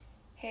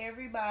Hey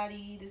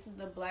everybody, this is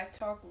the Black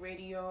Talk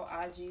Radio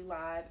IG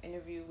Live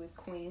interview with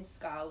Queen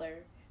Scholar.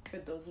 For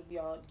those of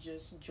y'all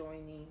just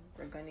joining,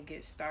 we're going to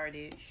get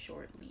started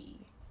shortly.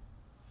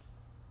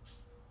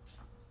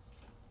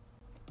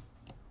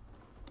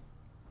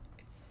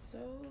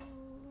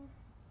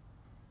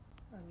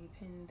 Let me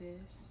pin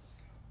this.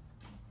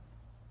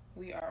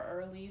 We are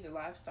early. The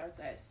live starts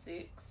at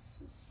 6,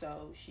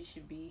 so she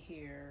should be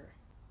here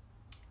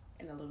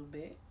in a little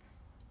bit.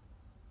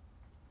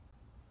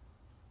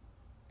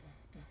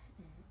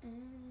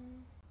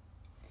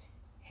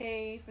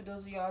 Hey, for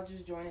those of y'all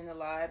just joining the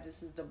live,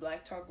 this is the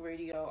Black Talk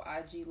Radio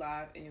IG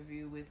Live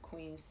interview with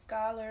Queen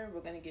Scholar.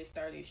 We're going to get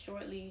started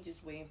shortly,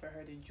 just waiting for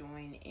her to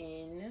join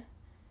in.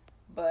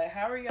 But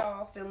how are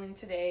y'all feeling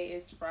today?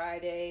 It's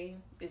Friday.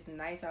 It's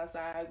nice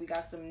outside. We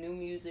got some new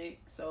music.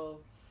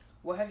 So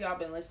what have y'all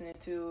been listening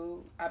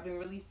to? I've been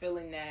really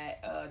feeling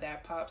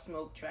that Pop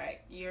Smoke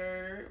track.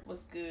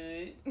 What's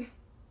good?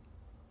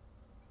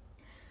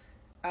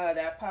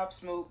 That Pop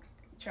Smoke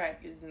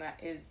track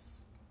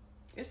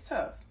it's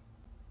tough.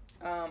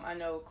 I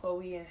know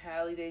Chloe and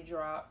Halle, they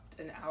dropped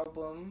an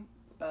album,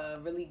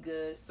 really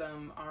good,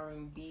 some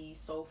R&B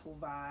soulful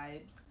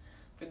vibes.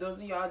 For those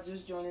of y'all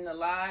just joining the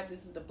live,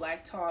 this is the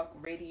Black Talk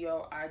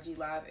Radio IG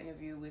Live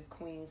interview with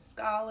Queen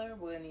Scholar.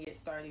 We're going to get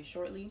started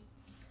shortly,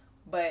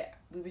 but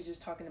we was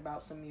just talking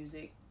about some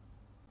music.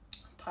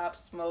 Pop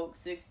Smoke,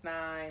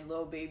 6ix9ine,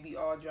 Lil Baby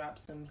all dropped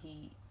some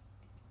heat.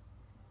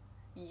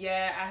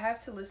 Yeah, I have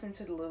to listen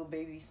to the Lil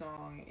Baby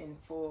song in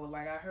full.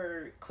 Like, I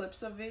heard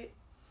clips of it,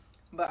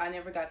 but I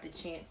never got the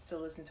chance to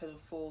listen to the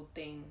full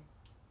thing.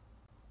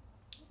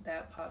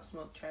 That Pop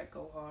Smoke track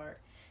go hard.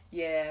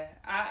 Yeah,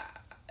 I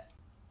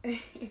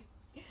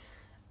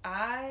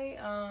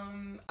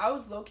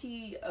was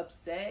low-key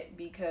upset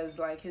because,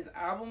 like, his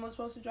album was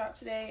supposed to drop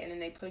today and then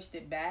they pushed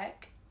it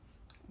back.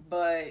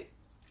 But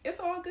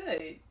it's all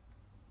good.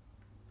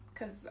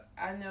 Because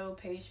I know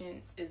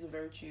patience is a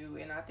virtue,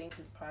 and I think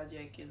his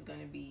project is going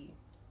to be...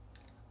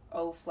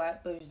 Oh,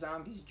 Flatbush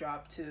Zombies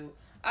dropped too.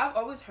 I've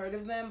always heard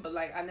of them, but,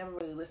 like, I never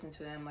really listened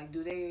to them. Like,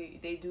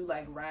 they do,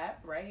 like, rap,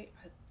 right?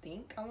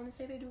 I want to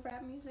say they do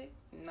rap music.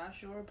 I'm not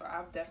sure, but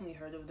I've definitely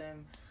heard of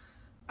them.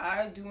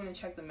 I do want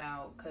to check them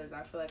out, because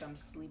I feel like I'm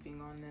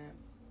sleeping on them.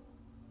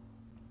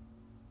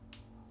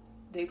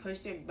 They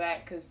pushed it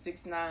back because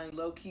 6ix9ine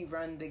low-key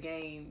run the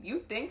game.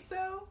 You think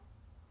so?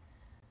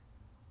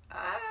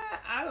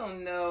 I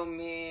don't know,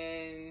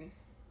 man.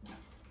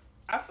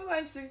 I feel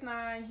like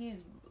 6ix9ine,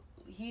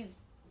 he's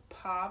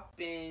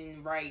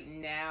popping right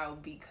now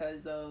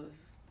because of,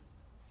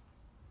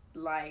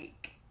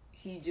 like,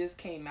 he just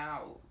came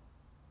out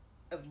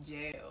of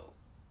jail.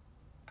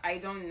 I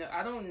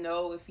don't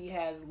know if he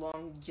has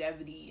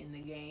longevity in the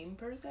game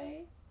per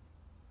se.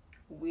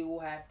 We will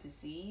have to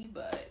see,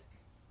 but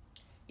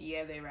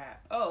yeah, they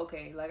rap. Oh,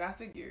 okay. Like, I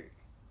figured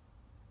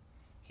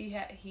he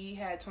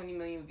had 20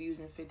 million views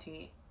in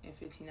 15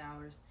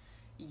 hours.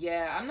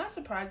 Yeah, I'm not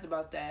surprised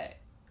about that,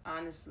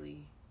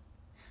 honestly.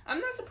 I'm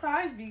not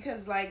surprised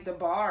because, like, the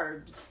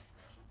barbs.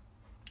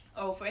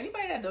 Oh, for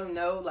anybody that don't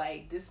know,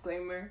 like,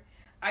 disclaimer,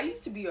 I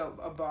used to be a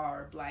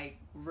barb, like,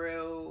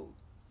 real,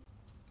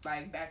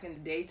 like, back in the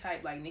day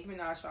type. Like, Nicki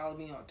Minaj followed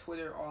me on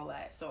Twitter, all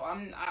that. So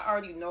I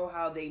already know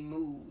how they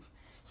move.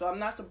 So I'm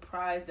not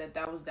surprised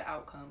that was the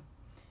outcome.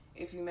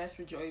 If you mess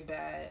with Joey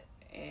Bad,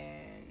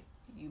 and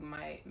you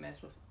might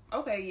mess with...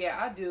 Okay, yeah,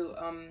 I do.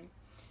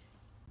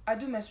 I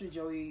do mess with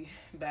Joey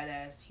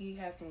Badass. He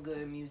has some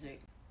good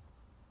music.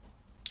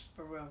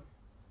 For real.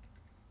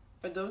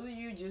 For those of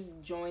you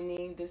just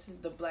joining, this is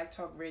the Black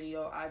Talk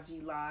Radio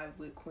IG Live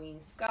with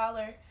Queen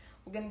Scholar.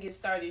 We're going to get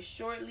started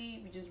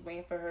shortly. We're just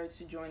waiting for her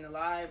to join the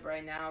live.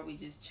 Right now, we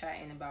just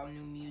chatting about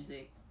new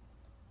music.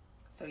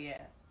 So,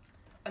 yeah.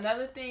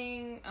 Another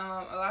thing, a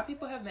lot of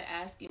people have been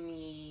asking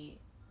me...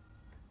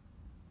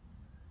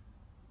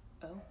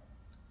 Oh.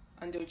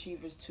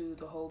 Underachievers 2,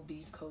 the whole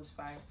Beast Coast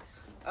fire.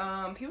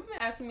 People have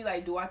been asking me,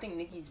 like, do I think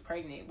Nicki's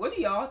pregnant? What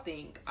do y'all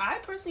think? I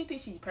personally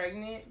think she's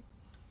pregnant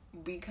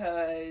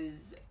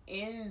because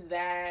in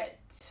that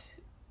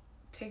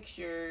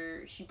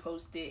picture she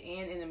posted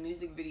and in the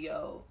music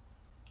video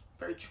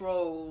for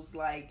Trolls,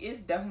 like, it's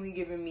definitely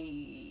giving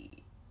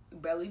me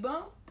belly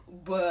bump,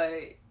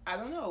 but I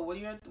don't know. What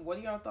are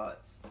your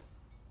thoughts?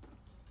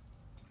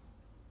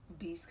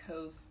 Beast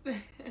Coast.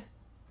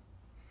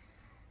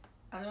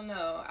 I don't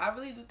know. I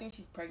really do think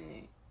she's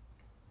pregnant.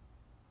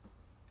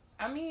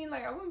 I mean,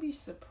 like, I wouldn't be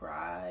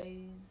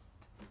surprised.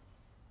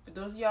 For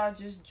those of y'all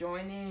just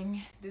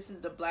joining, this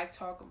is the Black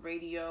Talk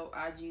Radio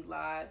IG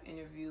Live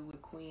interview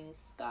with Queen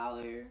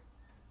Scholar.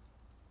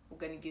 We're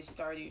going to get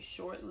started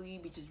shortly.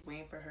 We just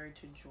waiting for her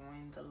to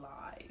join the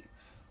live.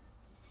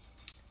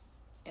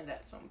 And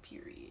that's on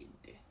period.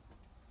 Yeah.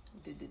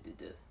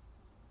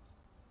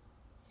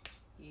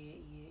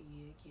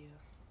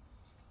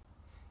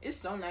 It's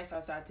so nice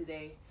outside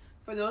today.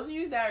 For those of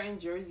you that are in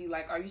Jersey,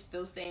 like, are you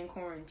still staying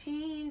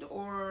quarantined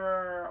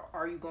or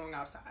are you going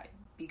outside?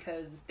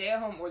 Because the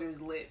stay-at-home order is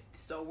lit.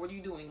 So what are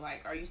you doing?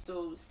 Like, are you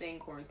still staying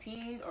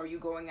quarantined or are you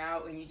going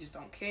out and you just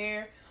don't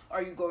care?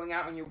 Are you going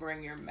out and you're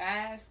wearing your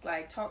mask?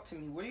 Like, talk to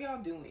me. What are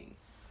y'all doing?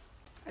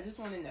 I just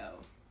want to know.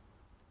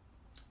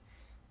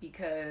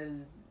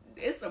 Because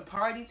it's a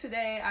party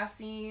today. I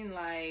seen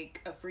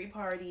like a free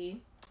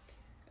party.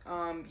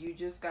 You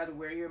just gotta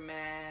wear your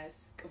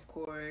mask, of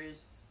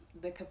course.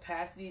 The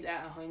capacity's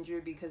at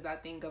 100 because I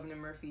think Governor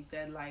Murphy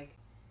said like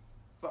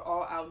for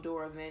all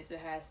outdoor events it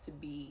has to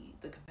be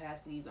the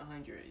capacity's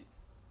 100.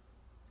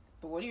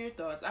 But what are your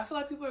thoughts? I feel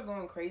like people are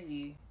going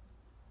crazy.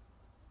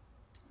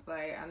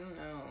 Like, I don't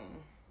know.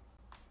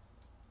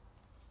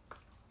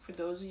 For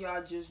those of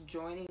y'all just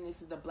joining,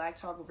 this is the Black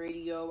Talk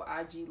Radio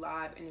IG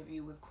Live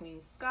interview with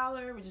Queen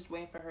Scholar. We're just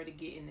waiting for her to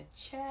get in the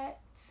chat.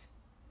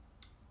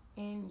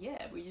 And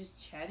yeah, we're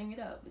just chatting it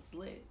up. It's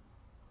lit.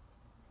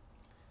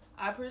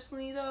 I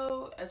personally,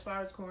 though, as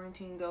far as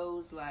quarantine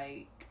goes,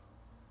 like,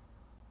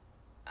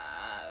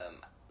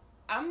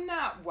 I'm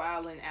not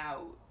wilding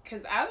out.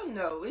 Because I don't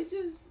know. It's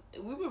just,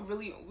 we was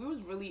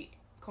really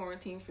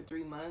quarantined for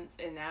 3 months.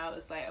 And now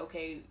it's like,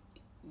 okay,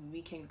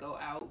 we can go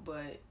out,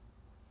 but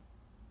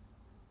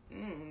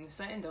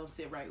something don't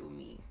sit right with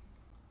me.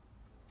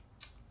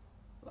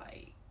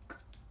 Like,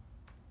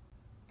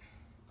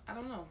 I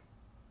don't know.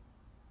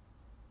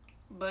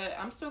 But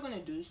I'm still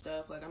gonna do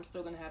stuff. Like, I'm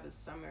still gonna have a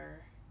summer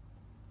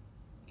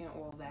and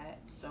all that.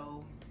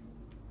 So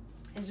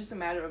it's just a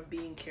matter of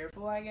being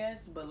careful, I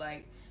guess. But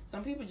like,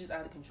 some people just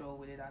out of control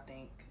with it, I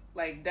think.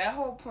 Like, that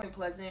whole Point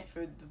Pleasant,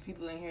 for the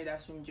people in here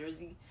that's from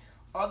Jersey,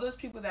 all those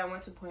people that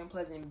went to Point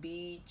Pleasant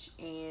Beach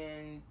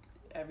and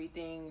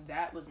everything,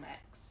 that was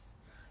Max.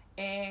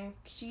 And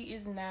she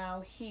is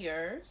now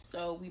here,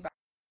 so we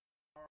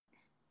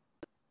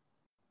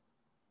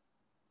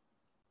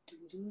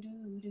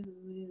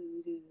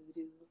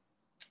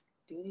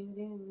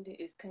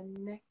it's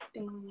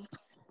connecting.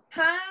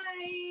 Hi.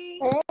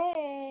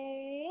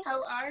 Hey.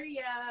 How are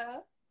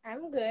ya?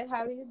 I'm good.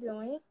 How are you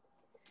doing?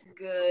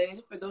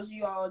 Good. For those of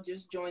y'all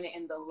just joining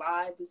in the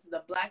live, this is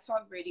a Black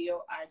Talk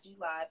Radio IG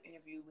Live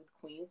interview with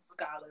Queen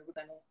Scholar. We're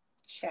gonna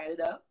chat it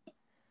up.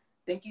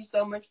 Thank you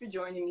so much for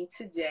joining me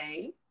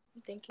today.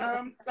 Thank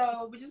you.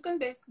 So we're just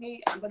gonna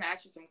I'm gonna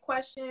ask you some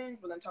questions.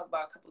 We're gonna talk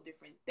about a couple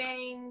different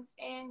things,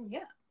 and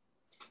yeah.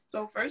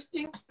 So first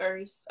things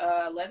first,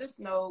 let us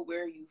know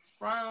where you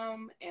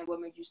from and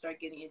what made you start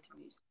getting into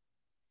music.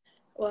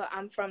 Well,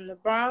 I'm from the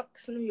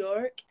Bronx, New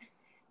York,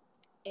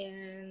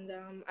 and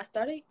I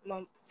started.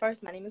 Well,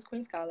 first, my name is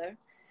Queen Scholar,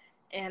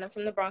 and I'm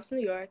from the Bronx,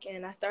 New York,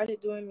 and I started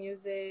doing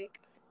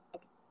music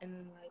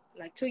in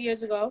like 2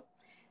 years ago,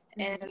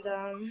 and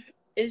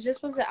it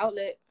just was an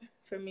outlet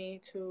for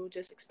me to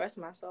just express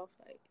myself,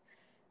 like,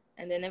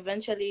 and then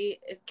eventually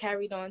it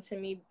carried on to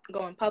me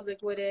going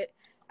public with it.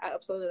 I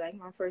uploaded like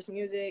my first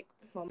music,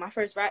 well, my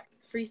first rap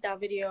freestyle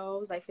video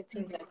was like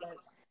 15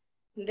 seconds.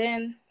 And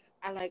then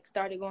I like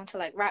started going to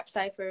like rap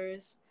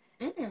ciphers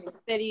in the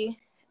city,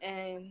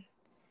 and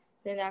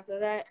then after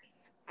that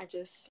I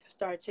just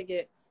started to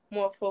get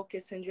more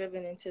focused and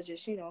driven into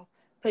just, you know,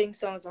 putting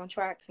songs on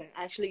tracks and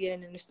actually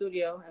getting in the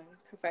studio and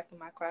perfecting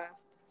my craft.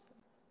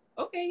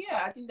 Okay,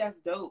 yeah, I think that's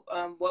dope.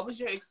 What was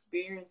your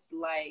experience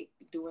like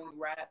doing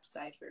rap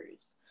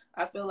ciphers?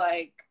 I feel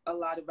like a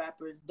lot of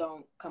rappers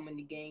don't come in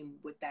the game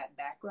with that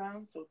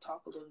background, so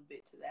talk a little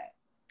bit to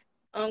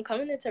that.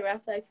 Coming into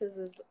rap ciphers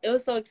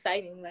was so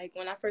exciting. Like,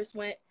 when I first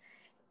went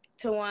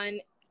to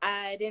one,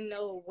 I didn't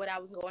know what I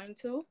was going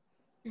to.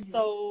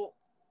 So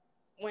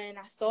when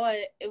I saw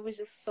it, it was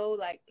just so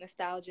like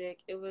nostalgic.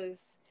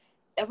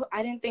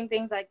 I didn't think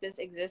things like this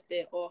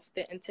existed off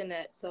the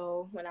internet.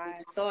 So when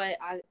I saw it,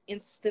 I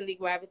instantly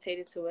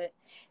gravitated to it.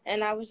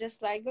 And I was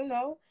just like, you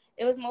know,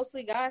 it was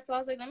mostly guys. So I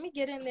was like, let me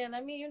get in there.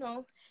 Let me, you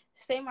know,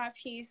 say my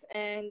piece.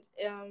 And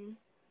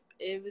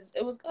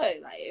it was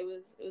good. Like, it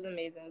was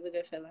amazing. It was a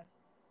good feeling.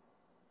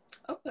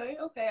 Okay.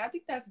 I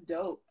think that's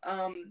dope.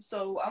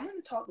 So I'm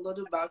going to talk a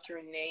little about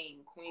your name,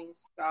 Queen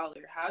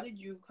Scholar. How did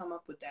you come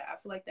up with that?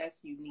 I feel like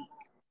that's unique.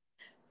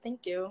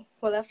 Thank you.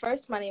 Well, at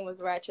first my name was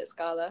Ratchet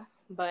Scholar,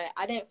 but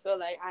I didn't feel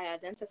like I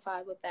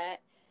identified with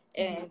that.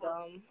 And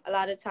a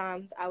lot of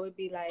times I would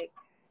be like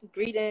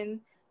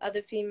greeting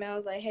other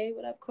females like, hey,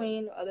 what up,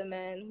 Queen? Or other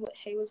men,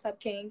 hey, what's up,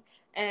 King?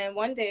 And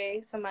one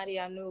day somebody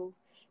I knew,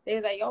 they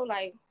was like, yo,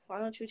 like, why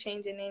don't you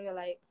change your name to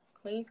like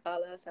Queen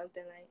Scholar or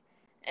something? Like,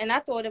 and I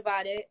thought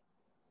about it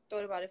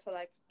for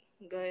like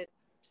a good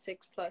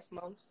 6+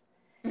 months.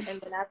 And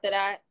then after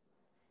that,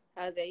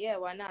 I was like, yeah,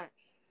 why not?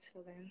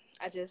 So then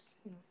I just,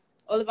 you know,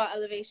 all about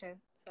elevation.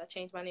 So I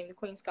changed my name to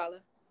Queen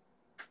Scholar.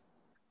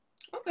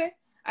 Okay.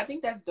 I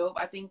think that's dope.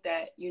 I think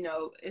that, you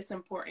know, it's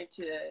important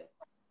to,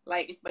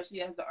 like,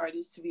 especially as an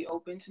artist, to be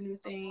open to new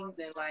things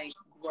and, like,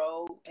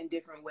 grow in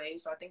different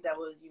ways. So I think that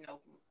was, you know,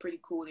 pretty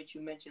cool that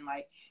you mentioned,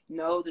 like,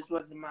 no, this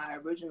wasn't my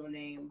original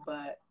name,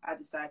 but I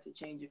decided to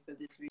change it for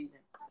this reason.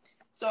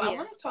 So I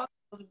want to talk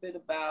a little bit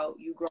about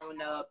you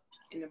growing up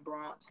in the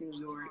Bronx, New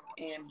York,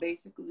 and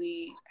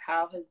basically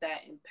how has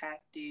that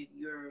impacted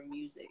your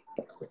music?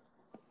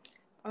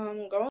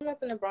 Growing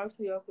up in the Bronx,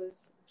 New York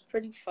was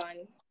pretty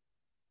fun.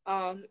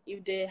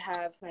 You did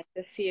have like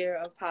the fear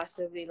of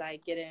possibly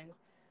like getting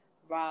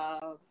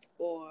robbed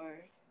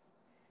or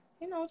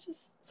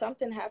just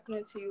something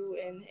happening to you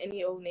in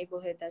any old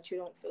neighborhood that you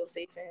don't feel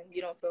safe in.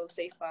 You don't feel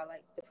safe by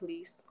like the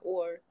police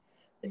or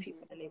the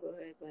people in the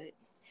neighborhood, but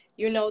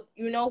you know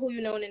who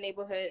you know in the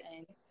neighborhood,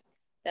 and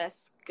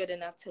that's good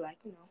enough to like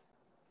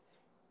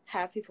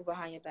have people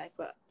behind your back.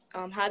 But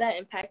how that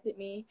impacted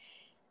me,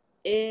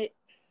 it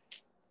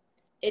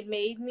it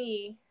made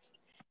me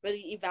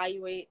really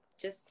evaluate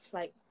just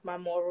like my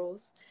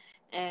morals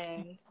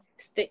and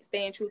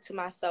staying true to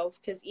myself.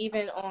 Because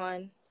even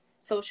on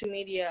social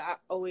media, I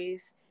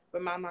always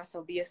remind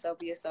myself, be yourself,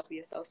 be yourself, be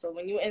yourself. So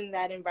when you're in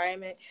that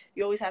environment,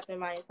 you always have to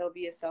remind yourself,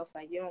 be yourself.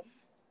 Like,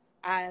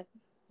 I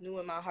knew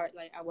in my heart,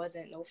 like, I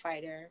wasn't no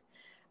fighter.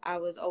 I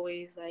was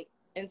always like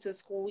into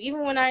school.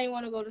 Even when I didn't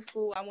want to go to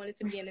school, I wanted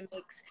to be in the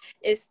mix.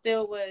 It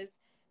still was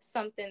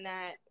something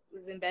that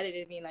was embedded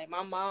in me. Like,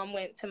 my mom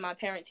went to my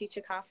parent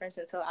teacher conference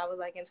until I was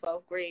like in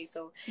 12th grade.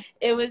 So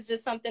it was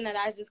just something that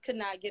I just could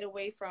not get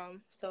away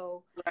from.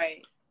 So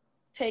Right.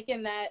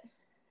 taking that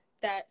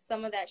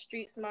some of that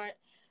street smart,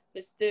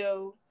 but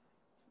still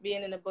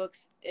being in the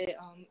books, it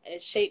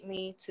shaped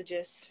me to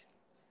just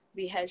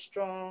be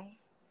headstrong,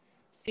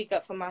 speak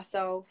up for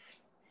myself,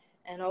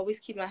 and always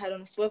keep my head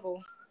on a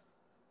swivel.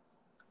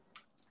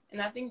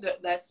 And I think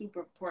that that's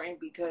super important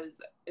because,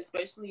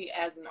 especially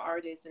as an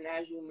artist and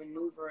as you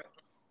maneuver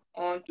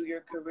on through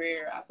your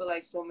career, I feel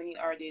like so many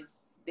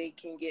artists, they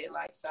can get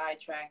like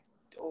sidetracked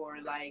or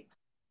like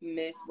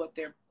miss what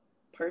their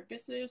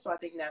purpose is. So I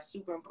think that's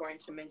super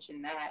important to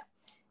mention that.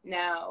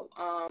 Now,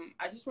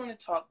 I just want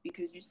to talk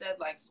because you said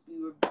like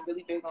you were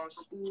really big on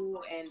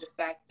school and the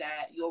fact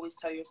that you always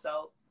tell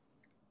yourself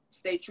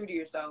stay true to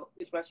yourself,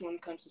 especially when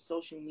it comes to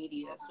social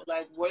media. So,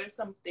 like, what are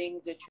some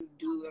things that you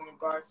do in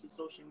regards to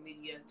social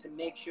media to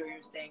make sure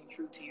you're staying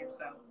true to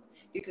yourself?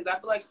 Because I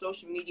feel like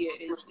social media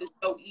is it's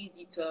so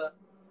easy to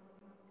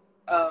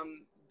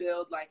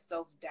build like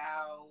self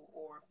doubt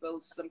or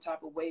feel some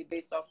type of way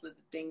based off of the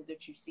things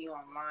that you see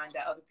online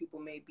that other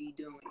people may be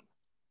doing.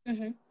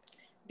 Mm-hmm.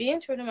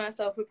 Being true to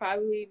myself would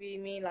probably be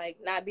me, like,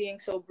 not being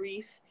so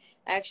brief,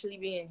 actually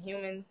being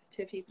human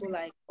to people,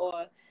 like,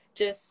 or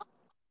just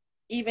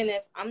even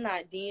if I'm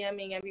not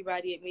DMing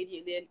everybody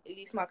immediately, at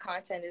least my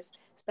content is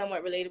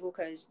somewhat relatable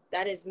because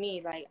that is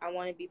me. Like, I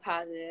want to be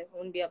positive, I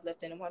want to be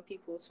uplifting, I want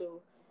people to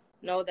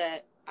know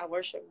that I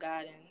worship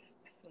God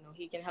and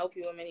He can help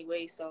you in many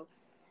ways. So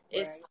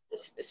Right.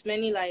 it's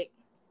many, like,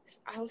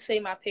 I would say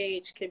my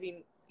page could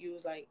be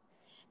used like,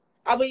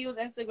 I would use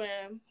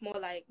Instagram more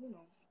like,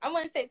 I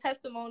wouldn't say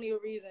testimonial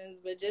reasons,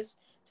 but just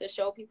to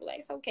show people like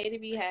it's okay to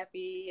be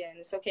happy and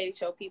it's okay to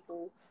show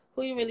people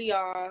who you really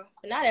are,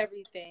 but not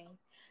everything,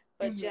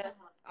 but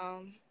just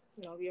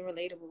being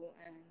relatable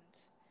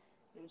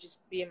and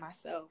just being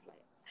myself. Like,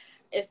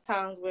 it's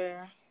times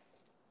where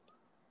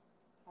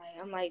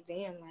like I'm like,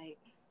 damn, like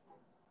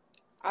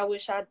I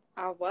wish I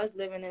was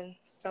living in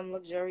some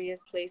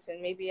luxurious place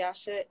and maybe I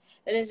should.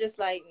 And it's just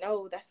like,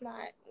 no, that's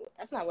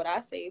not what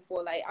I saved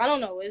for. Like, I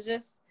don't know. It's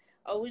just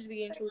always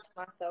being true to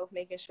myself,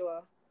 making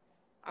sure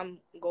I'm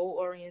goal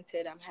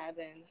oriented. I'm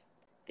having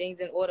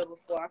things in order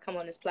before I come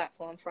on this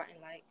platform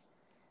fronting like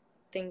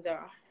things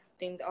are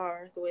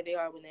the way they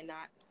are when they're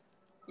not.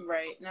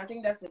 Right. And I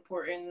think that's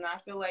important. And I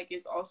feel like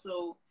it's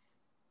also,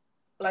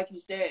 like you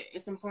said,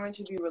 it's important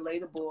to be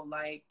relatable.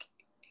 Like,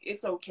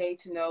 it's okay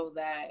to know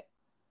that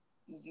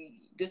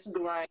this is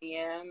where I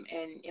am,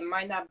 and it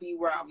might not be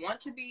where I want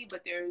to be,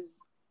 but there's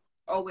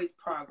always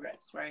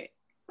progress, right?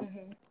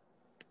 Mm-hmm.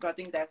 So I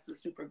think that's a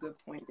super good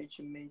point that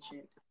you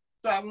mentioned.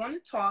 So I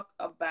want to talk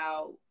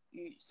about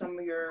some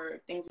of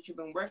your things that you've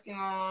been working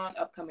on,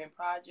 upcoming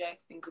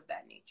projects, things of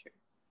that nature.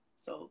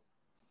 So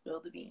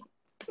spill the beans.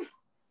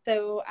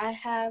 So I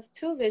have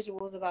two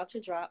visuals about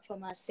to drop for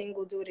my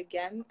single "Do It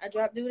Again." I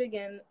dropped "Do It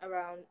Again"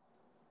 around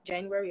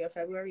January or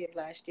February of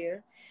last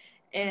year,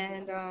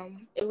 and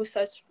it was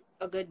such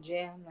a good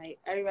jam. Like,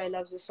 everybody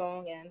loves the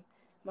song, and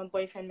my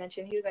boyfriend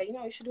mentioned, he was like,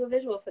 you should do a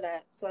visual for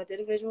that. So I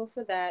did a visual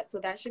for that. So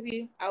that should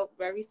be out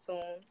very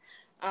soon.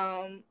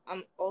 I'm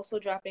also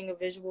dropping a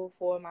visual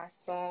for my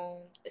song.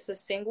 It's a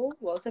single.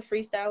 Well, it's a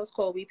freestyle. It's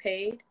called "We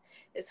Paid."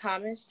 It's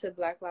homage to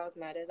Black Lives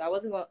Matters. I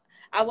was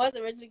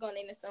originally gonna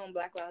name the song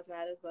Black Lives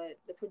Matters, but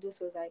the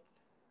producer was like,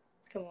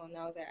 "Come on,"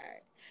 now I was like, "All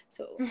right."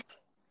 So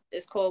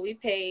it's called "We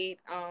Paid."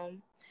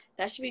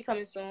 That should be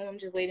coming soon. I'm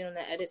just waiting on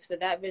the edits for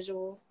that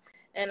visual,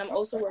 and I'm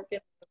also working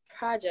on a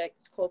project.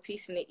 It's called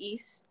 "Peace in the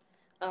East."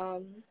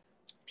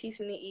 Peace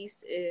in the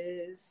East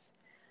is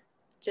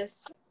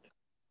just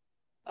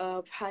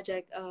a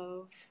project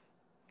of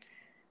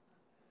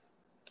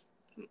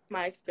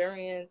my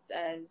experience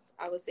as,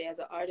 I would say, as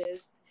an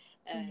artist,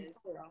 as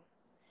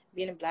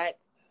being a Black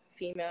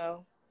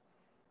female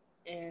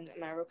in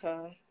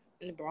America,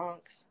 in the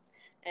Bronx,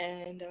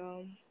 and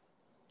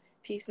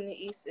Peace in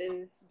the East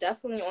is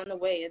definitely on the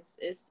way.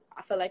 It's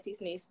I feel like Peace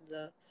in the East is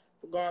a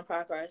growing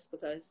progress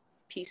because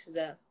peace is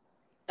a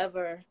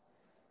ever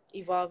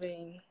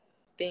evolving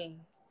thing.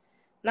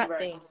 Not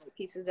thing.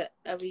 Peace is a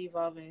ever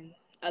evolving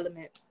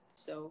element.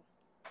 So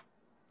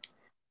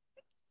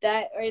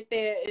That right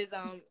there is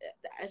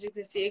as you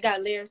can see, it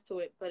got layers to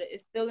it, but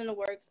it's still in the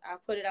works. I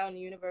put it out in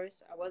the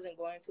universe. I wasn't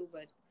going to,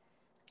 but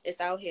it's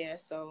out here.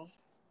 So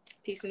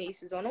Peace in the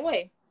East is on the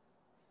way.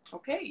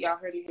 Okay, y'all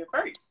heard it here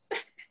first.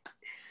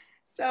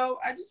 So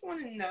I just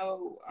want to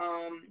know,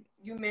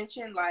 you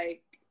mentioned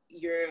like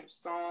your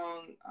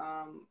song,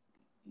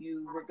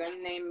 you were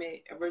gonna name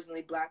it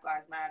originally Black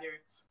Lives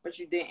Matter, but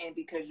you didn't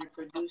because you're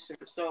producer.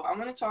 So I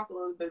want to talk a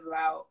little bit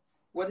about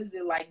what is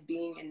it like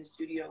being in the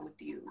studio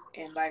with you,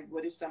 and like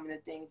what are some of the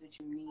things that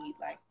you need.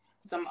 Like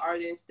some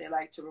artists, they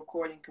like to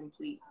record in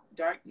complete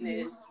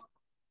darkness.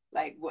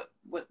 Like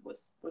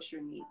what's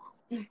your needs?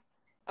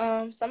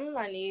 Some of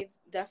my needs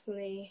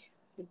definitely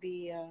would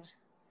be a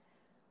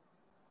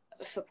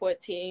support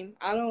team.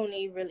 I don't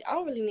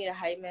really need a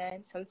hype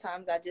man.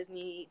 Sometimes I just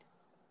need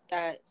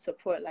that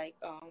support, like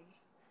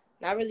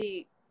not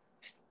really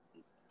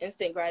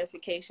instant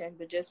gratification,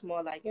 but just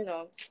more like,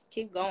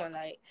 keep going,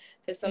 like,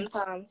 because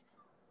sometimes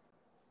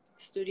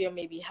studio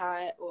may be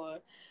hot, or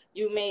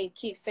you may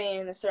keep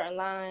saying a certain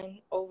line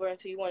over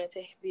until you want it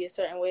to be a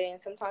certain way,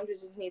 and sometimes you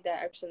just need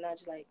that extra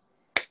nudge, like,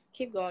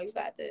 keep going, you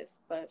got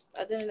this. But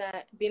other than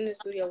that, being in the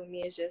studio with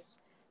me is just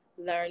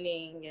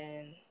learning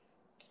and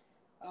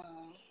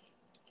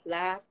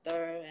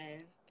laughter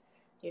and,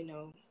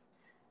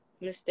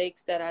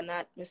 mistakes that are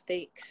not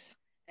mistakes,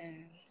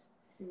 and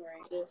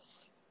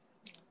just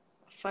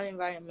a fun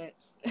environment.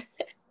 It's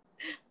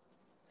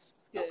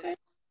good. Okay.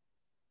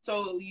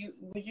 So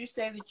would you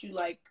say that you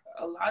like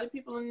a lot of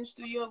people in the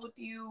studio with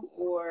you,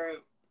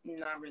 or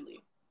not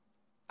really?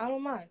 I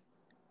don't mind.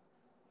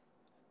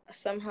 I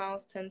somehow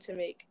tend to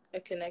make a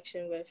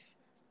connection with,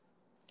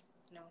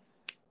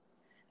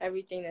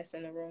 everything that's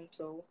in the room.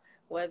 So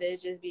whether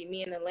it just be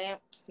me and the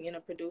lamp, me and a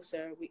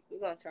producer, we're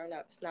going to turn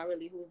up. It's not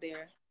really who's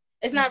there.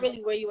 It's not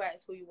really where you at,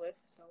 it's who you with.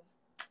 So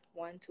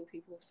 1, 2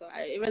 people. So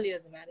it really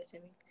doesn't matter to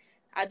me.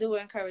 I do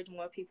encourage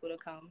more people to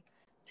come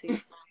to the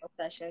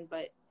session,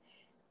 but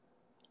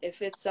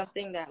if it's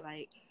something that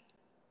like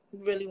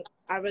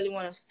I really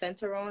want to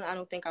center on, I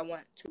don't think I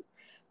want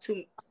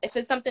to if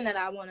it's something that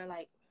I want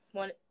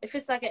to if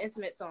it's like an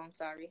intimate song,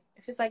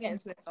 if it's like an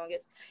intimate song,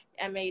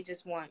 I may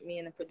just want me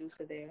and the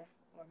producer there,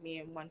 or me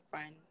and one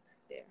friend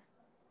there.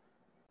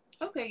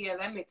 Okay, yeah,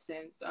 that makes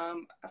sense. I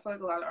feel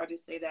like a lot of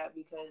artists say that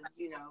because,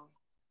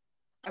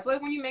 I feel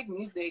like when you make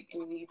music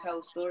and you tell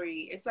a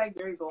story, it's like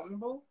very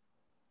vulnerable.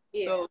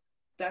 Yeah. So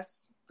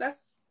that's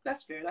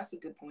fair. That's a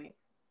good point.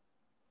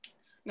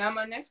 Now,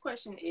 my next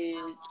question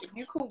is, if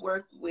you could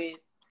work with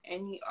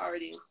any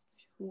artist,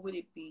 who would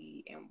it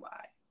be and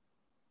why?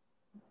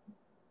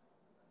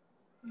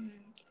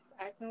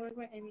 I can work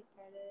with any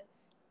artist.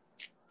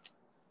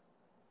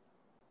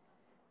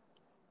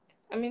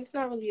 I mean, it's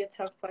not really a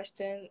tough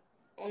question.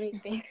 Only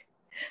thing,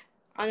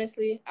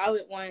 honestly, I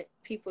would want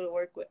people to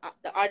work with,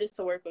 the artists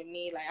to work with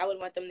me. Like, I would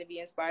want them to be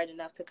inspired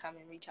enough to come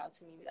and reach out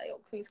to me and be like,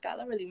 "Oh, Queen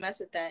Scholar, I really mess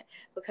with that,"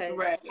 because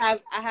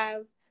I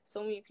have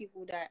so many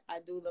people that I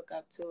do look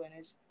up to, and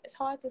it's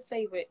hard to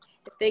say, but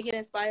if they get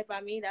inspired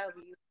by me, that would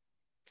be,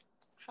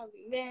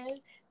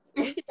 man,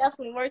 we could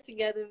definitely work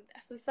together.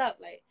 That's what's up.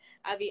 Like,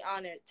 I'd be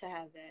honored to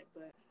have that.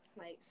 But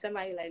like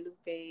somebody like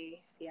Lupe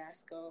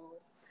Fiasco,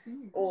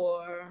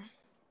 or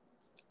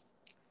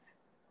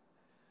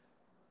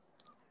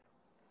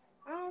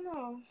I don't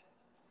know.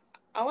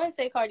 I want to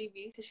say Cardi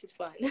B because she's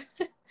fun,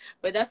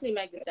 but definitely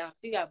Meg Thee Stallion.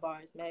 She got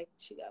bars.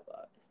 She got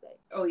bars. Like,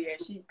 oh yeah,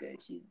 she's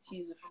good.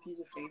 She's a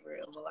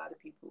favorite of a lot of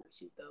people.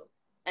 She's dope.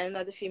 And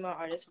another female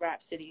artist,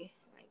 Rhapsody.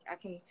 Like, I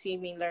can see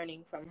me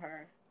learning from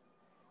her.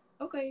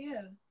 Okay,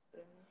 yeah.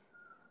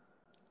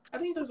 I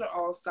think those are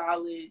all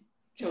solid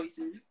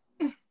choices.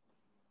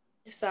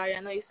 Sorry, I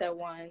know you said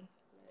one.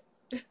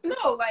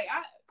 No, like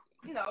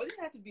it doesn't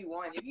have to be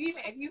one. If you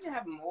even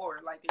have more,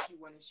 like, that you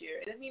want to share,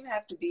 it doesn't even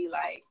have to be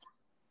like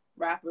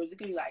rappers. It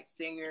could be like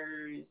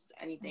singers,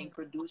 anything,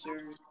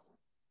 producers,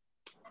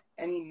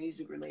 any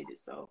music related.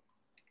 So,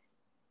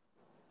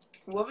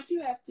 what would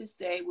you have to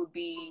say would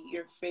be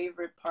your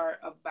favorite part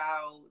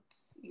about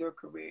your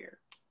career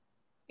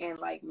and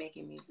like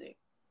making music?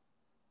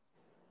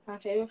 My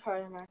favorite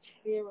part of my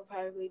career would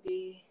probably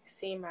be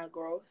seeing my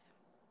growth.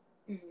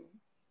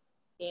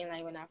 Seeing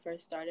like when I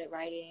first started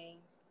writing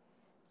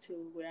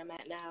to where I'm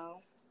at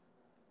now,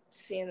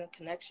 seeing the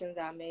connections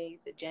I made,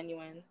 the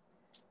genuine,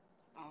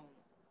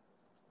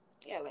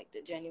 like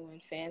the genuine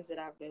fans that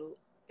I built,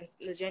 and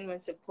the genuine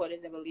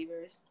supporters and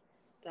believers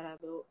that I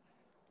built,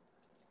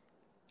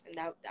 and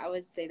that I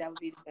would say that would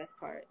be the best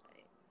part.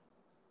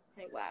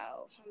 Like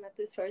wow, I met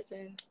this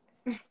person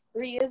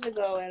 3 years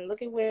ago, and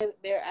look at where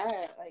they're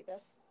at. Like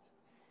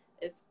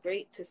it's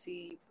great to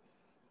see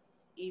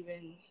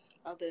even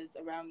others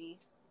around me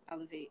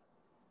elevate.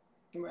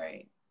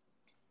 Right.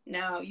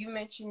 Now, you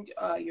mentioned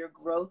your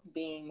growth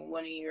being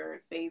one of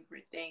your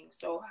favorite things.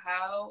 So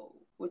how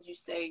would you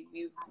say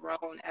you've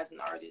grown as an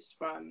artist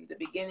from the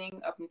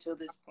beginning up until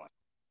this point?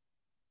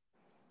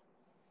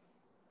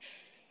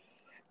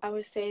 I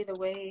would say the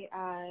way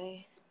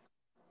I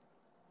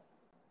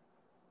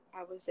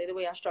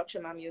structure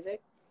my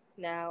music.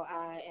 Now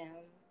I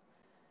am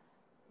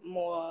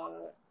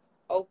more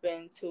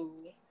open to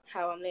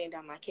how I'm laying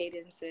down my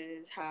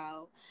cadences,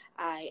 how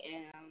I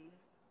am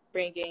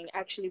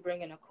actually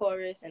bringing a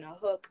chorus and a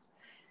hook,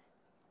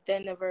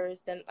 then the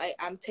verse, then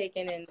I'm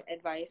taking in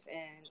advice,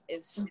 and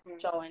it's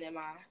showing in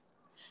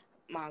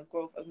my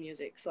growth of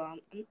music. So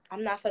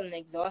I'm not feeling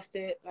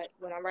exhausted. Like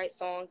when I write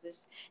songs,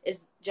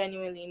 it's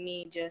genuinely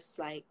me just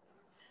like,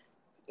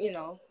 you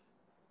know,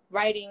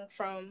 writing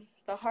from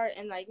the heart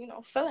and like, you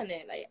know, feeling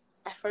it. Like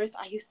at first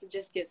I used to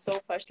just get so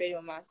frustrated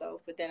with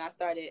myself, but then I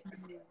started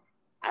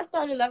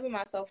loving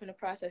myself in the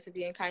process of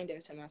being kinder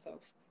to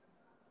myself.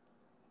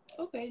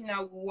 Okay,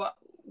 now what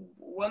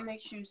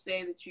makes you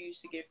say that you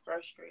used to get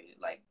frustrated?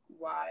 Like,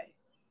 why?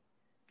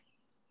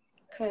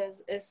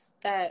 Because it's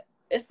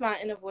my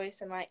inner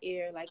voice in my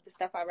ear, like the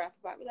stuff I rap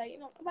about. Be like, you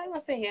know, nobody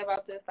wants to hear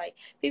about this. Like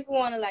people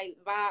want to like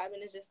vibe,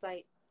 and it's just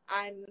like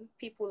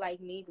people like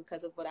me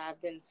because of what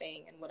I've been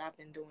saying and what I've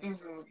been doing.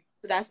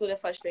 So that's where the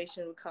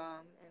frustration would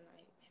come, and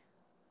like,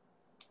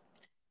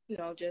 you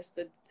know, just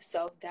the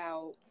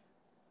self-doubt.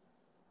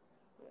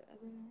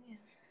 Yeah.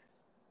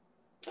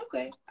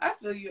 Okay, I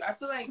feel you. I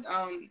feel like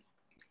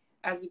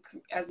as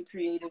a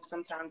creative,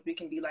 sometimes we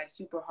can be like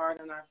super hard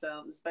on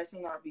ourselves, especially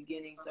in our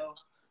beginning. So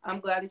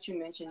I'm glad that you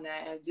mentioned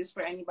that. And just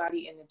for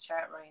anybody in the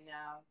chat right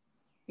now,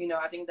 you know,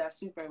 I think that's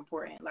super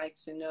important. Like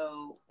to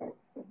know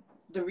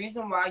the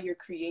reason why you're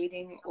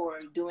creating or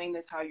doing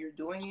this, how you're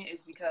doing it,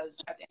 is because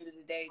at the end of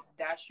the day,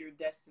 that's your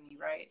destiny,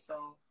 right?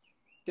 So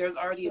there's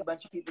already a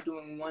bunch of people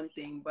doing one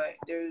thing, but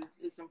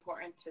it's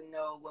important to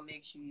know what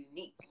makes you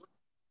unique.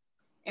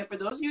 And for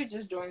those of you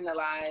just joining the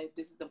live,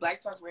 this is the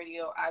Black Talk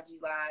Radio IG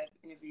Live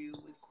interview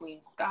with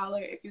Queen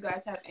Scholar. If you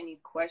guys have any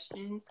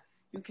questions,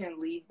 you can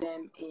leave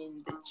them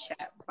in the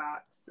chat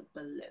box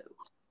below.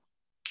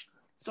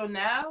 So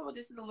now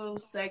this is a little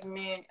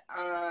segment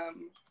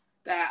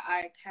that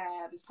I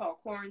have. It's called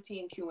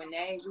Quarantine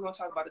Q&A. We're going to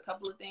talk about a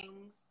couple of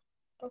things.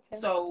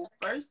 Okay. So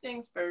first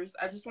things first,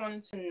 I just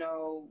wanted to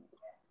know,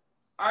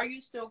 are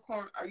you still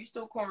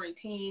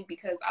quarantined?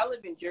 Because I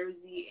live in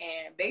Jersey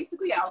and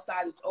basically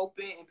outside is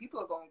open and people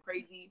are going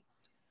crazy.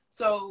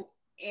 So,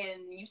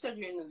 and you said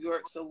you're in New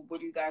York, so what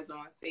are you guys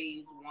on,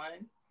 phase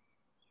 1?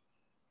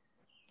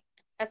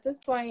 At this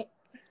point,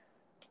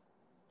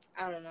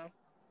 I don't know,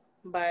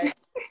 but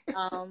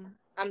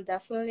I'm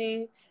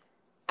definitely,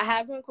 I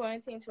have been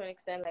quarantined to an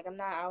extent. Like I'm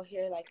not out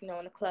here like, you know,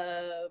 in a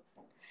club,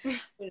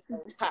 you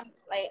know,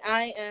 like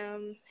I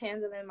am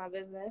handling my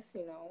business.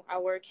 You know, I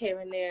work here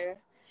and there.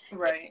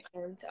 Right.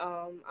 And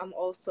I'm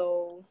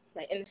also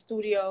like in the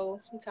studio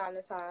from time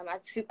to time.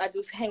 I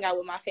do hang out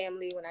with my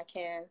family when I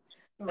can,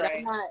 but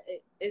right.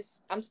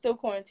 I'm still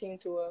quarantined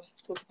to a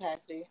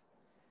capacity.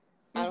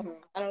 I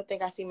don't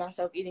think I see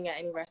myself eating at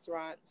any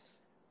restaurants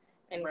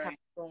anytime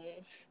soon.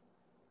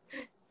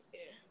 Yeah.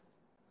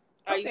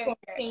 Are you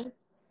quarantined?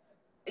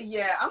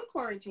 Yeah, I'm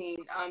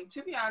quarantined.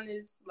 To be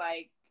honest,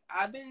 like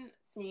I've been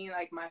seeing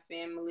like my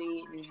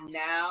family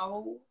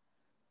now,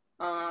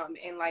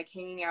 and like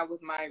hanging out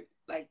with my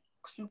like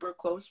super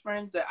close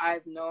friends that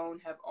I've known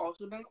have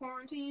also been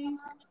quarantined,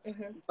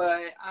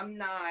 but I'm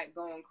not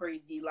going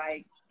crazy.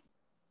 Like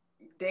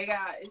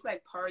it's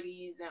like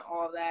parties and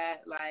all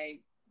that. Like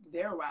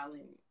they're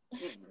wilding.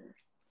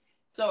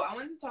 So I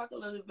wanted to talk a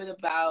little bit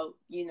about,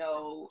 you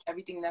know,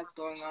 everything that's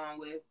going on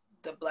with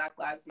the Black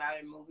Lives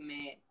Matter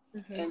movement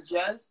and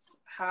just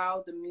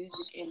how the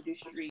music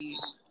industry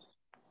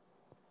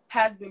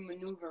has been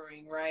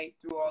maneuvering right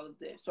through all of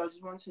this. So I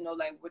just wanted to know,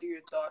 like, what are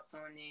your thoughts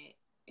on it?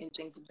 And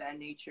things of that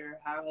nature.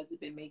 How has it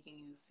been making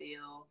you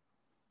feel?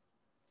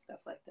 Stuff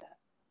like that.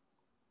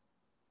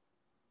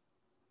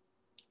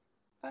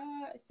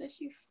 It says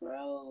she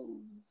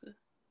froze.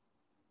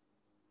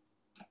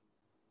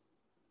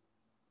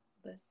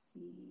 Let's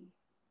see.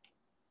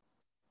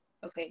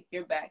 Okay,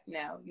 you're back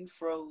now. You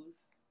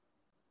froze.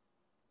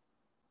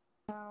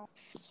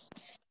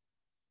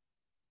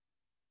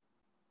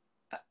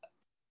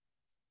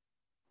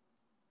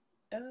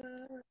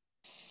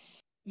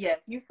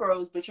 Yes, you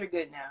froze, but you're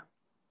good now.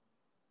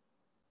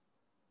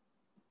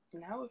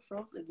 Now it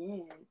froze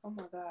again. Oh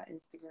my God,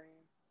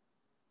 Instagram.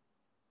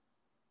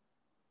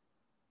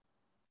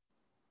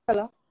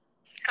 Hello?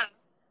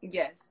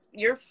 Yes,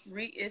 you're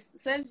free. It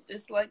says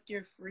it's like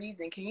you're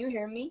freezing. Can you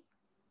hear me?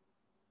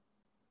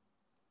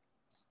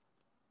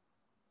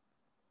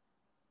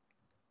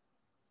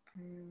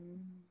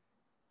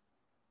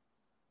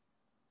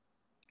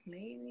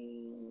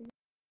 Maybe.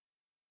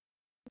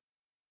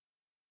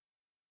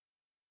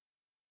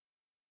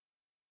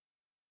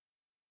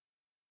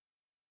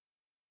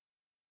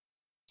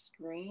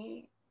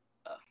 Screen.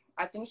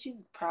 I think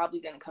she's probably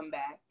gonna come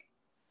back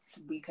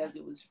because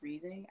it was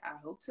freezing. I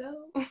hope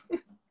so.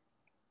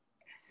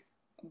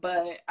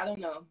 But I don't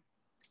know.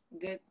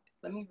 Good.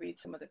 Let me read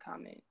some of the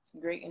comments.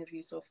 Great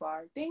interview so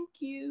far. Thank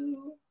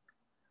you.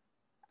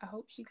 I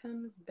hope she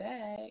comes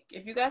back.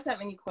 If you guys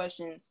have any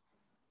questions,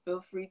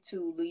 feel free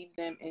to leave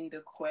them in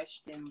the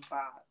question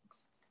box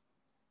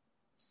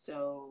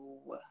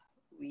so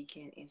we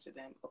can answer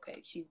them.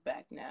 Okay, she's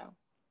back now.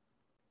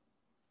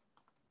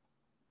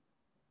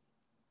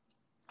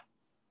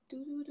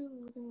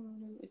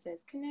 It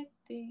says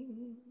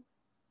connecting.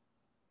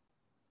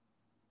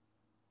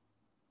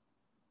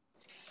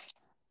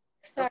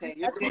 Sorry, Okay,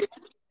 you're good.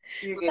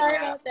 You're good sorry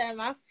now. about that.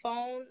 My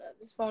phone,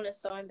 this phone is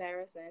so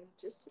embarrassing.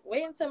 Just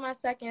wait until my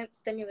second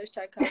stimulus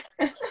check comes.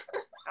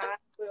 I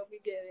will be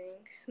getting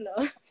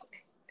no.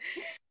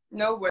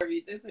 No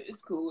worries.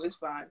 It's cool. It's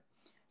fine.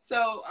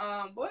 So,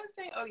 what was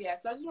I saying? Oh yeah.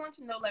 So I just wanted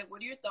to know, like,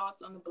 what are your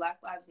thoughts on the Black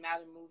Lives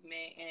Matter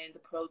movement and the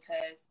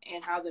protests,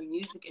 and how the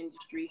music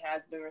industry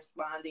has been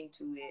responding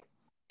to it,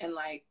 and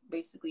like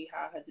basically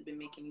how has it been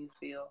making you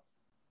feel?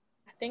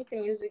 I think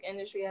the music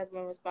industry has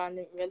been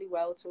responding really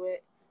well to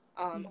it,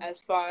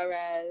 as far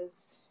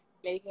as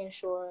making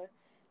sure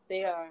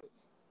they are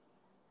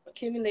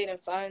accumulating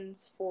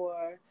funds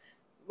for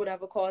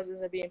whatever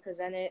causes are being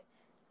presented,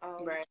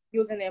 Right.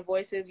 using their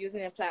voices, using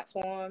their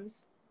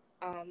platforms.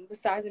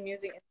 Besides the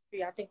music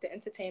industry, I think the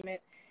entertainment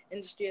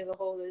industry as a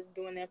whole is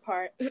doing their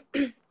part.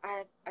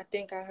 I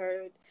think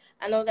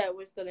I know that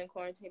we're still in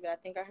quarantine, but I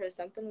think I heard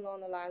something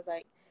along the lines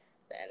like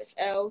the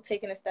NFL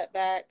taking a step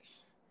back,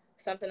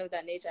 something of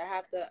that nature.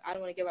 I don't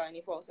want to give out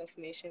any false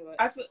information,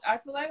 but I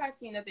feel like I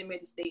seen that they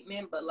made a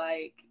statement, but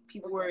like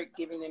people were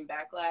giving them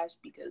backlash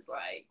because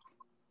like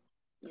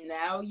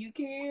now you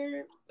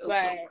care. Okay.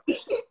 right.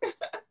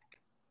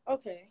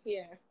 Okay,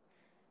 yeah.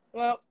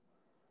 Well,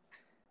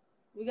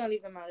 we're gonna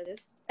leave them out of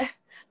this.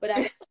 But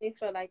I definitely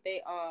feel like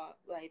they are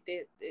like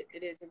it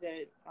is a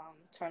good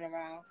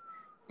turnaround.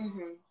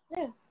 Mm-hmm.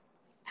 Yeah.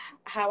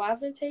 How I've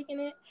been taking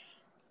it,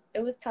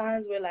 it was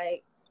times where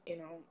like,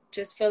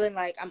 just feeling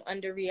like I'm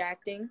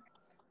underreacting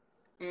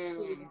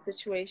to the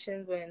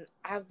situation when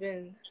I've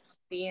been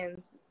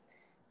seeing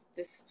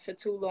this for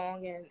too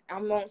long, and I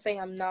won't say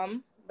I'm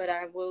numb, but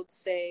I will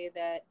say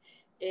that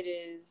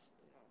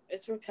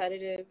it's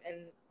repetitive,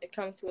 and it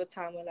comes to a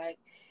time where like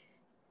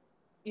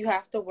you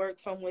have to work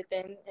from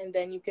within and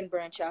then you can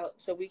branch out.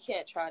 So we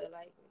can't try to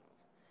like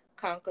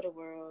conquer the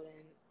world.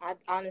 And I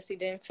honestly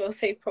didn't feel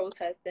safe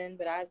protesting,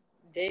 but I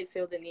did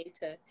feel the need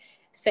to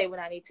say what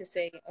I need to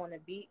say on a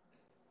beat.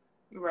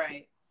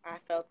 Right. I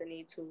felt the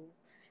need to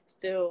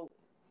still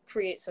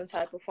create some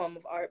type of form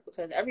of art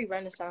because every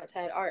Renaissance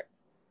had art,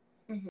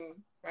 Mm-hmm.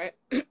 right?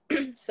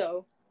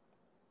 So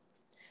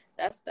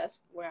that's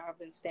where I've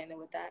been standing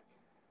with that.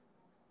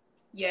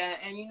 Yeah,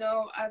 and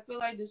I feel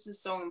like this is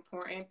so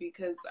important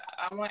because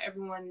I want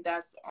everyone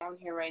that's on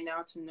here right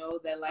now to know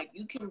that like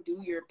you can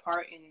do your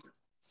part in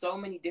so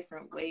many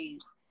different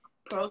ways.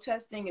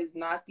 Protesting is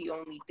not the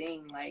only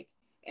thing. Like,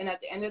 and at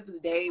the end of the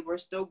day, we're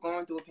still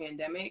going through a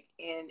pandemic,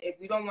 and if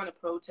you don't want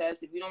to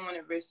protest, if you don't want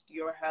to risk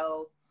your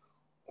health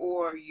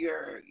or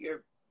your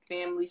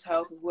family's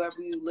health, or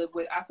whoever you live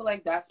with, I feel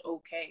like that's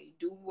okay.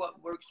 Do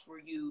what works for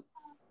you.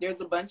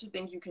 There's a bunch of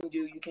things you can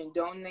do. You can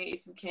donate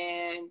if you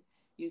can.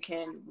 You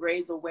can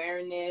raise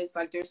awareness.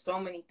 Like there's so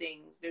many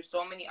things. There's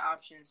so many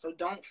options. So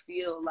don't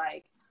feel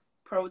like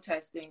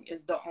protesting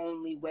is the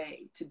only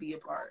way to be a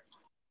part.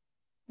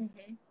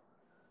 Mm-hmm.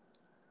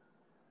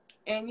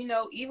 And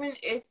even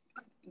if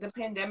the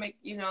pandemic,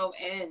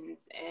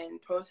 ends and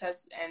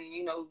protests and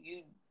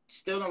you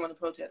still don't want to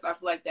protest, I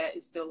feel like that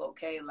is still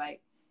okay.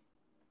 Like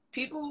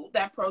people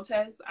that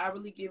protest, I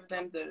really give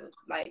them the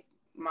like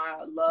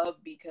my love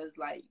because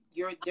like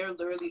they're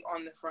literally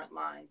on the front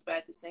lines. But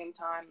at the same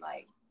time,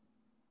 like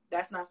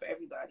that's not for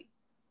everybody.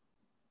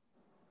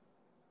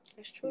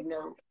 That's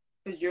true.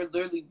 Because you're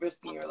literally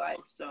risking your life.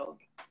 So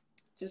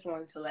just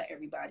wanted to let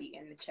everybody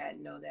in the chat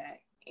know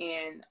that.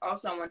 And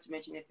also, I want to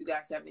mention if you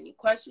guys have any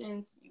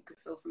questions, you could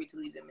feel free to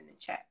leave them in the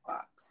chat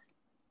box.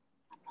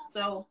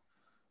 So,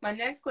 my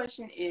next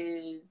question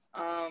is,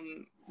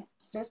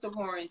 since the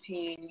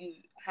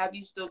quarantine, have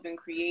you still been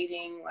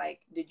creating?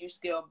 Like, did you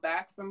scale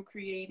back from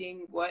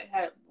creating? What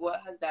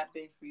has that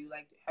been for you?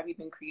 Like, have you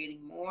been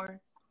creating more?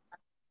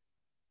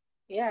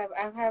 Yeah,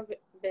 I have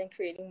been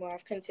creating more.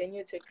 I've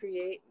continued to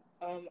create.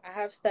 I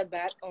have stepped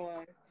back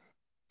on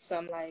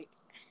some like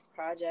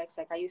projects.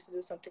 Like I used to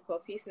do something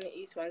called Peace in the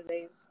East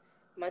Wednesdays,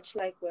 much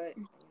like what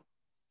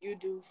you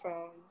do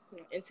from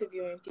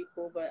interviewing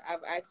people. But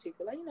I've asked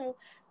people like,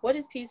 what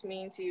does peace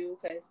mean to you?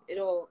 Because it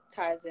all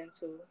ties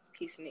into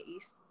peace in the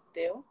East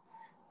still.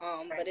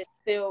 Right. But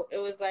it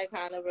was like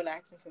kind of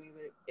relaxing for me.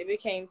 But it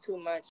became too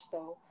much.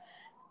 So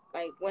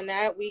like when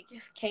that week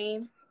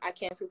came, I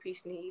canceled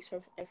Peace in the East,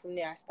 and from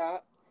there I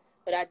stopped.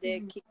 But I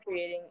did keep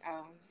creating.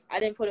 I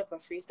didn't put up a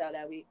freestyle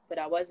that week, but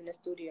I was in the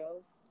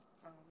studio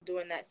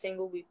doing that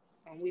single. We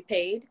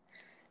paid,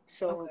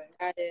 so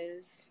that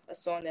is a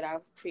song that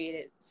I've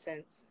created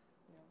since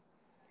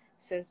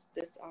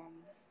this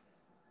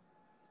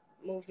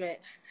movement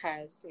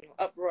has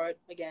uproared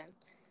again.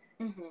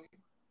 Mm-hmm.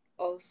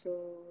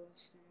 Also,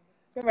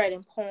 been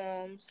writing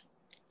poems,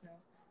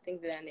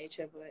 things of that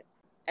nature. But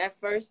at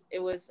first, it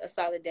was a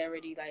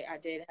solidarity. Like I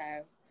did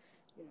have,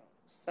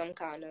 some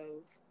kind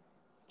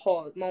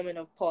of moment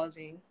of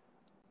pausing.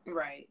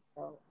 Right.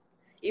 So,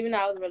 even though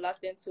I was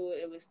reluctant to it,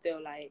 it was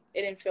still like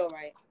it didn't feel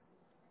right.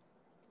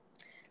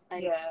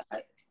 Like, yeah.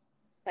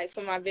 Like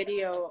for my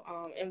video,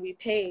 and we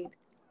paid.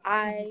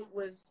 I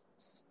was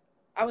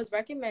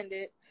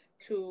recommended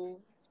to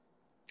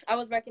I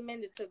was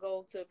recommended to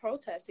go to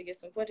protest to get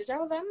some footage. I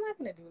was like, I'm not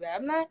gonna do that.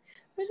 I'm not.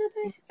 What's your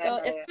thing? So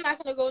if I'm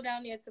not gonna go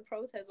down there to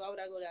protest, why would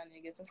I go down there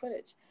and get some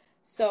footage?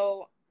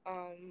 So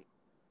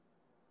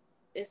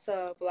it's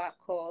a block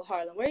called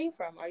Harlem. Where are you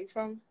from? Are you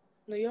from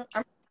New York?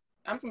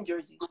 I'm from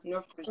Jersey,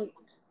 North Jersey.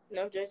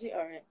 North Jersey. All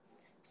right.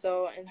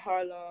 So in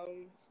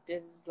Harlem,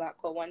 there's this block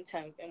called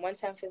 110th, and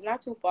 110th is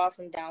not too far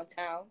from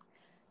downtown.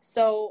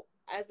 So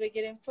as we're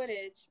getting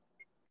footage,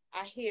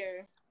 I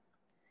hear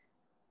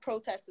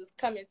protesters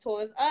coming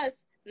towards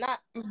us,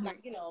 not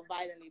you know,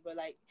 violently, but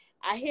like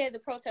I hear the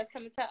protests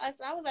coming to us,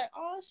 and I was like,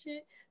 oh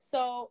shit.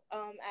 So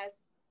as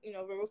you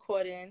know, we're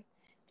recording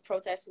the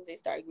protesters, they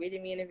started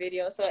greeting me in the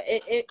video, so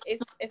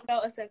it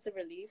felt a sense of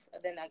relief.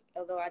 Then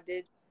although I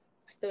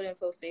still didn't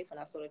feel safe when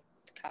I saw the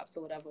cops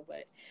or whatever,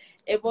 but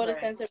it brought a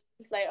sense of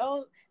relief, like,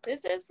 oh,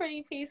 this is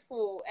pretty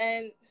peaceful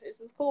and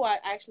this is cool. I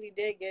actually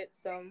did get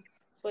some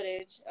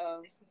footage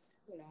of,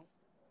 you know,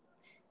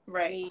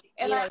 me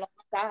being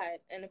alongside,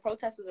 and the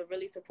protesters are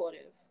really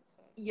supportive.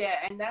 Yeah,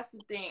 and that's the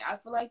thing. I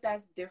feel like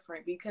that's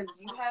different because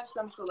you have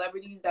some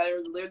celebrities that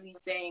are literally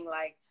saying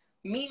like,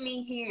 meet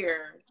me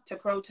here to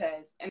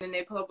protest, and then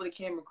they pull up with a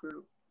camera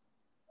crew.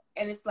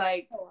 And it's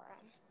like,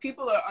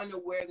 people are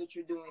unaware that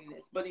you're doing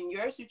this. But in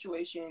your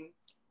situation,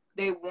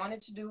 they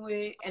wanted to do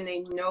it, and they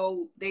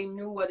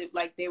knew what it,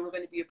 like, they were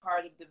going to be a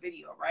part of the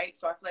video, right?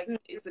 So I feel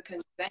like it's a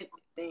consent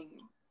thing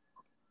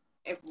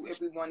if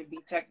we want to be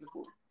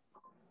technical.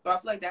 So I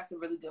feel like that's a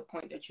really good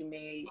point that you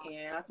made,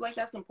 and I feel like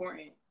that's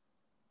important.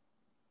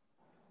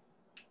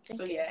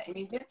 So yeah, and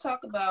you did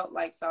talk about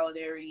like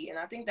solidarity, and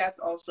I think that's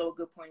also a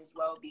good point as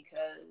well,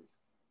 because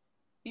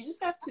you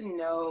just have to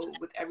know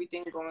with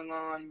everything going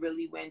on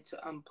really when to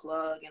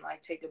unplug and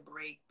like take a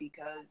break,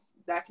 because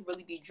that can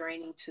really be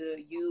draining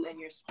to you and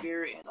your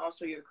spirit and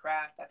also your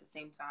craft at the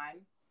same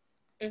time.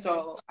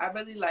 So I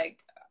really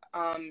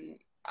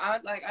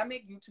I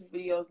make YouTube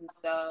videos and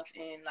stuff,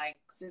 and like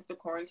since the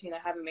quarantine I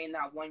haven't made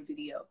not one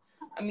video.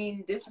 I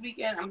mean, this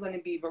weekend I'm going to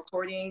be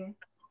recording,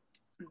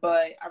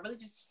 but I really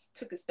just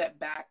took a step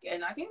back,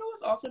 and I think it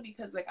was also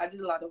because like I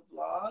did a lot of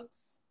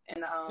vlogs,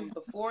 and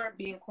before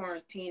being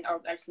quarantined I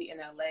was actually in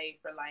LA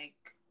for like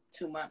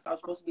 2 months. I was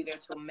supposed to be there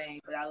till May,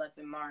 but I left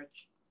in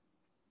March.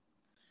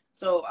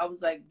 So I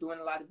was like doing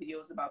a lot of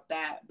videos about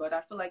that, but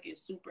I feel like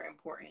it's super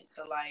important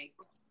to like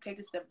take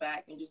a step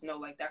back and just know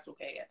like that's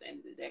okay. At the end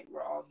of the day,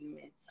 we're all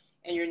human,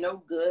 and you're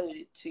no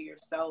good to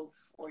yourself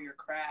or your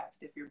craft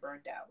if you're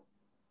burnt out.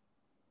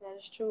 That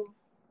is true.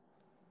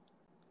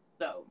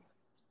 So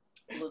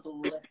a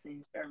little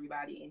lesson for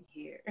everybody in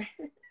here.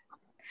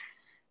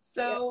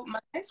 So my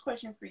next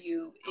question for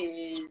you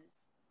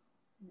is,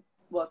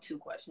 well, 2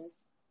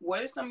 questions.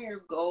 What are some of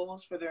your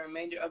goals for the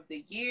remainder of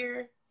the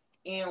year?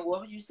 And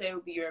what would you say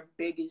would be your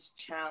biggest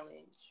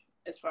challenge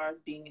as far as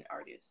being an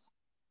artist?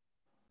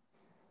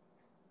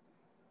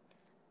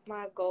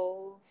 My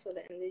goals for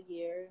the end of the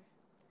year,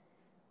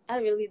 I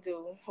really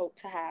do hope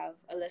to have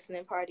a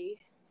listening party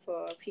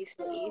for Peace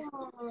in the East.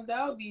 Oh,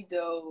 that would be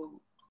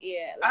dope.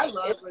 Yeah. Like, I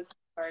love listening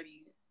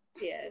parties.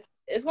 Yeah.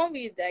 It's going to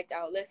be decked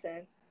out.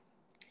 Listen.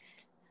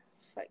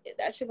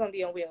 That shit going to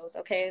be on wheels,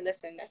 okay?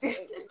 Listen, that's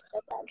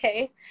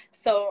okay?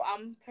 So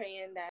I'm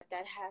praying that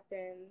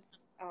happens.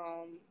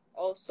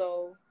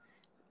 Also,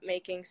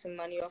 making some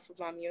money off of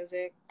my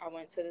music. I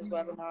went to this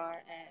webinar,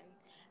 and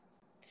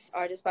this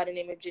artist by the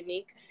name of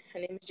Janique, her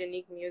name is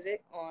Janique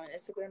Music on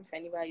Instagram, if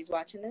anybody's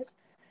watching this.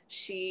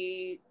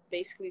 She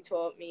basically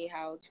taught me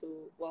how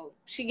to,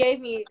 she gave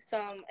me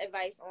some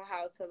advice on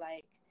how to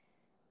like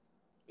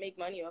make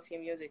money off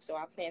your music. So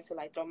I plan to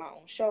like throw my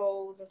own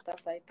shows and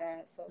stuff like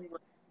that. So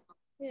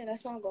yeah,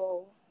 that's my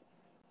goal.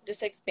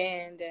 Just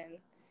expand and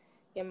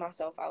get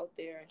myself out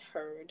there and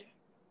heard.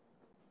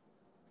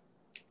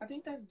 I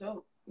think that's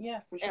dope. Yeah,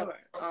 for sure.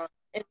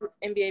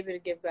 And be able to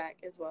give back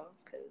as well,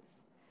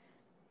 because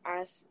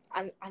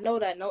I know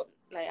that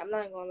like I'm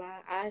not gonna lie,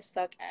 I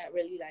suck at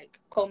really like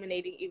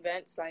culminating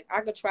events. Like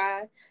I could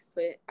try,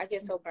 but I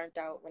get so burnt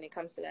out when it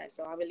comes to that.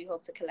 So I really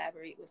hope to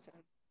collaborate with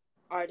some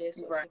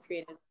artists or some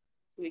creators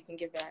so we can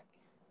give back.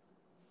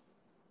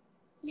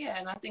 Yeah,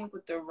 and I think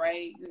with the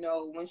right,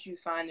 once you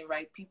find the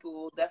right people, it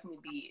will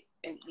definitely be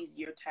an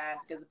easier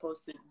task as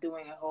opposed to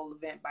doing a whole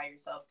event by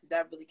yourself, because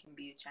that really can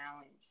be a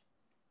challenge.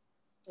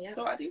 Yeah.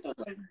 So I think those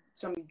are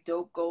some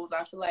dope goals.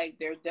 I feel like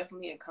they're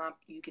definitely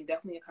you can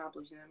definitely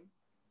accomplish them.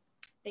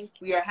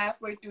 Thank you. We are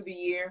halfway through the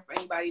year. For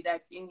anybody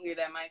that's in here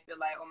that might feel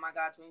like, oh my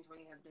God,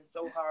 2020 has been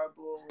so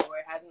horrible, or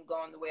it hasn't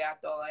gone the way I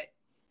thought,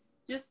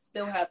 just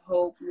still have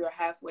hope. We are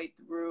halfway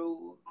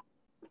through.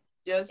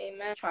 Just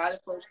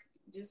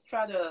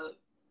try to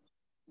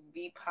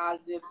be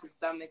positive to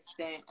some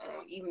extent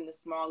on even the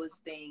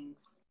smallest things,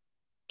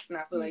 and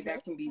I feel like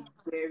that can be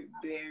very,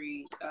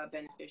 very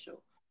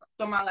beneficial.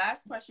 So my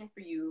last question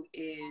for you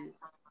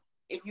is,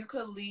 if you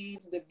could leave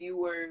the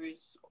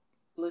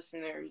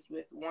listeners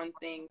with one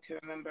thing to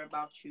remember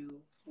about you,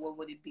 what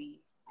would it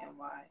be and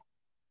why?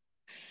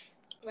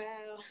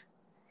 Well,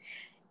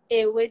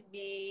 it would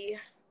be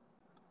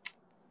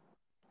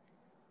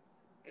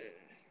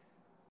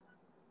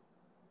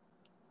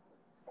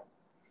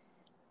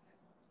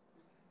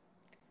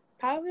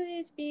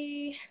Probably to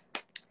be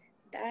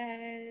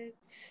that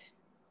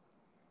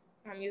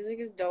my music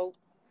is dope.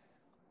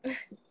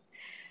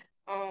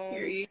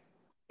 Period.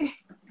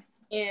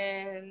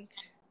 And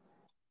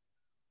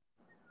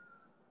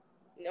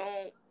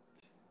don't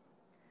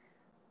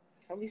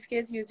be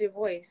scared to use your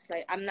voice.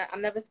 Like I'm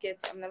never scared.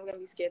 I'm never gonna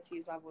be scared to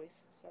use my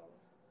voice. So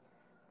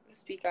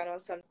speak out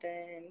on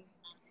something,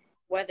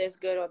 whether it's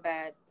good or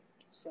bad.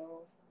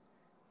 So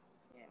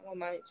yeah, I want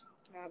my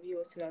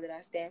viewers to know that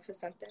I stand for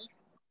something.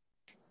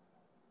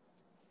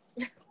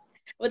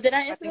 Well, did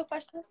I answer the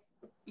question?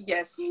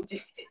 Yes, you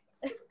did.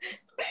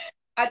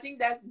 I think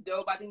that's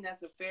dope. I think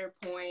that's a fair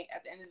point.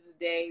 At the end of the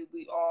day,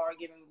 we are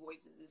given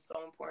voices. It's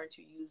so important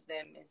to use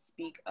them and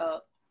speak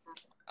up.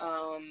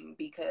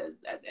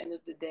 Because at the end of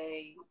the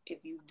day,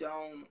 if you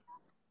don't,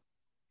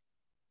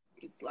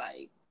 it's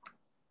like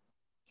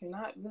you're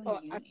not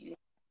really.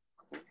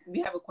 We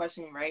have a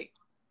question, right?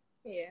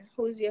 Yeah.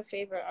 Who's your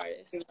favorite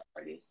artist? Favorite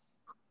artist.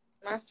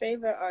 My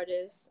favorite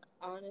artist,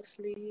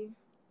 honestly,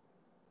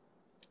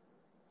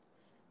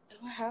 it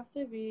would have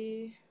to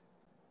be.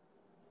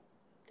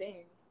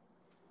 Dang.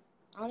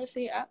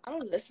 Honestly, I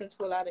don't listen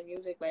to a lot of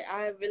music. Like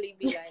I really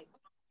be like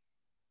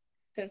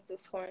since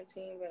this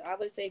quarantine, but I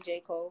would say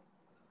J. Cole.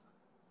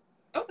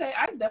 Okay,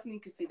 I definitely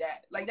could see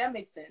that. Like that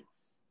makes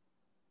sense.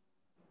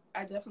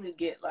 I definitely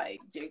get like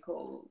J.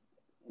 Cole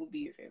would be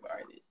your favorite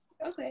artist.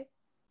 Okay,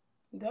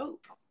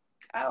 dope.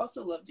 I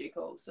also love J.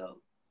 Cole, so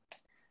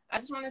I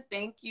just want to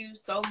thank you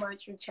so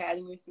much for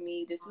chatting with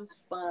me. This was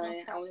fun.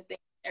 I want to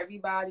thank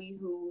everybody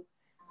who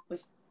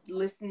was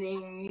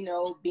listening,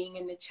 being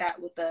in the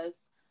chat with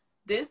us.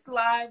 This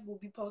live will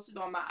be posted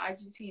on my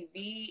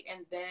IGTV,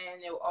 and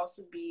then it will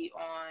also be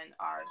on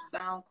our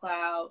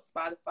SoundCloud,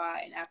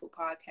 Spotify, and Apple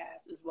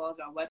Podcasts, as well as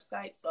our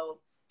website. So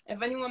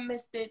if anyone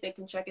missed it, they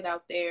can check it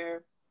out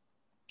there.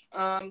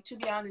 To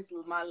be honest,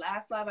 my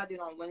last live I did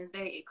on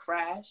Wednesday, it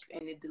crashed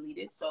and it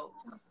deleted. So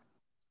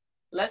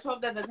let's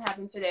hope that doesn't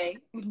happen today.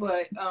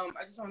 But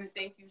I just want to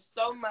thank you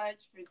so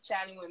much for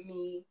chatting with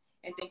me.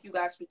 And thank you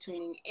guys for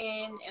tuning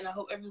in. And I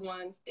hope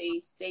everyone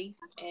stays safe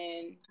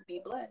and be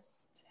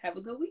blessed. Have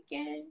a good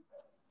weekend.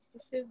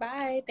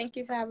 Bye. Thank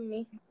you for having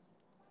me.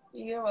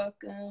 You're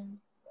welcome.